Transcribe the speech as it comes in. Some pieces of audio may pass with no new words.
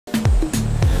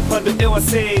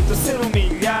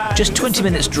Just 20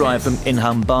 minutes drive from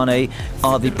Inhambane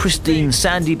are the pristine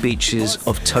sandy beaches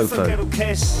of Tofo.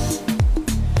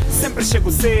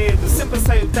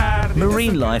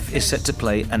 Marine life is set to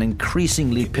play an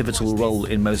increasingly pivotal role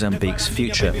in Mozambique's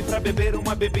future.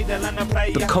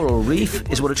 The coral reef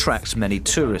is what attracts many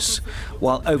tourists,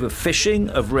 while overfishing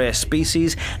of rare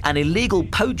species and illegal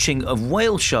poaching of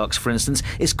whale sharks, for instance,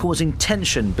 is causing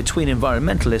tension between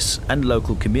environmentalists and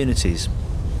local communities.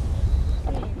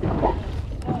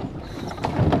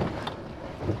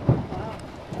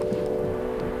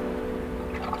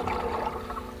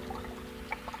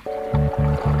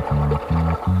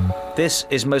 This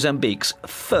is Mozambique's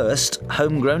first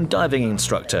homegrown diving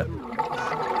instructor.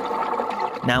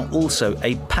 Now also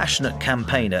a passionate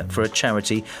campaigner for a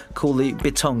charity called the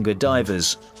Bitonga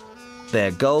Divers. Their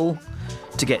goal?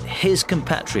 To get his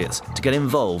compatriots to get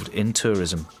involved in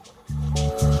tourism.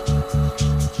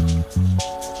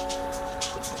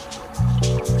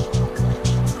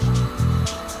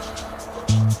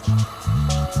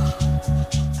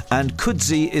 And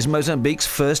Kudzi is Mozambique's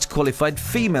first qualified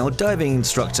female diving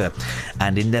instructor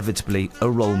and inevitably a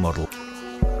role model.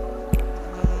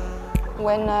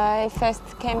 When I first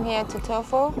came here to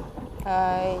Tofo,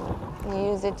 I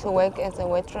used it to work as a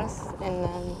waitress, and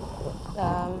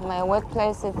my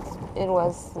workplace it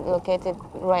was located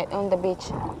right on the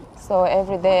beach. So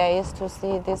every day I used to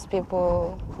see these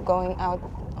people going out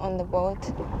on the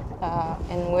boat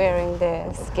and wearing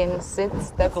the skin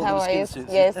suits. That's how I used to.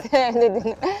 Yes.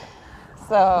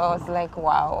 So I was like,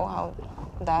 wow,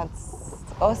 that's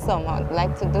awesome. I'd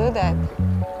like to do that.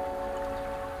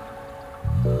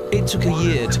 It took a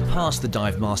year to pass the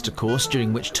dive master course,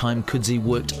 during which time Kudzi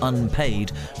worked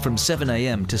unpaid from 7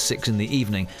 AM to 6 in the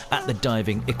evening at the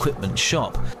diving equipment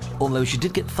shop, although she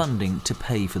did get funding to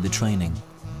pay for the training.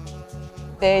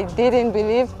 They didn't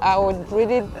believe I would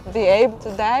really be able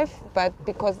to dive, but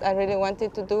because I really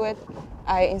wanted to do it,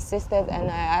 I insisted and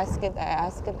I asked it,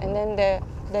 and then they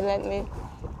let me.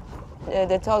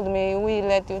 They told me, we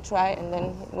let you try and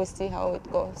then we see how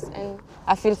it goes. And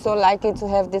I feel so lucky to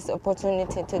have this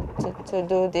opportunity to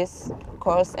do this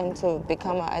course and to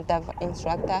become a dive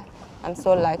instructor. I'm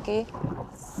so lucky.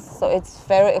 So it's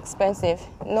very expensive.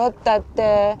 Not that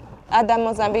the other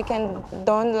Mozambicans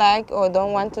don't like or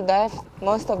don't want to dive.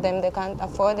 Most of them, they can't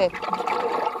afford it.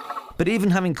 But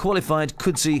even having qualified,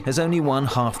 Kudzi has only won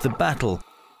half the battle.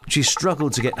 She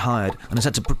struggled to get hired and has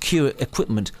had to procure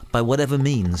equipment by whatever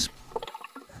means.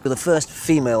 You're the first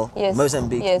female Yes,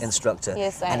 Mozambique yes, instructor,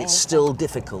 yes, and it's still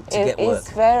difficult to get work.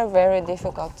 It's very, very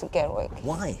difficult to get work.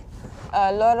 Why?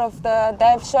 A lot of the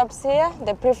dive shops here,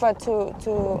 they prefer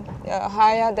to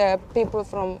hire the people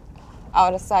from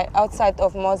outside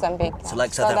of Mozambique. So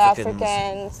like South South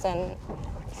Africans and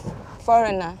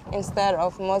foreigner instead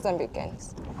of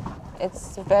Mozambicans.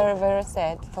 It's very, very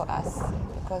sad for us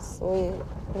because we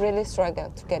really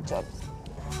struggle to get jobs.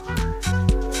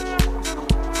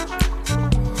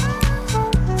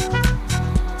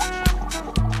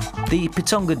 The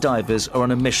Bitonga divers are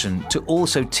on a mission to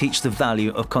also teach the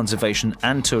value of conservation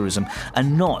and tourism,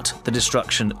 and not the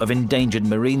destruction of endangered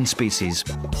marine species.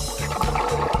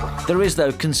 There is,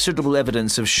 though, considerable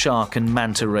evidence of shark and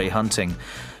manta ray hunting.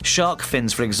 Shark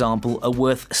fins, for example, are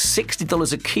worth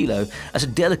 $60 a kilo as a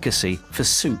delicacy for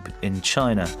soup in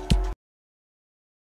China.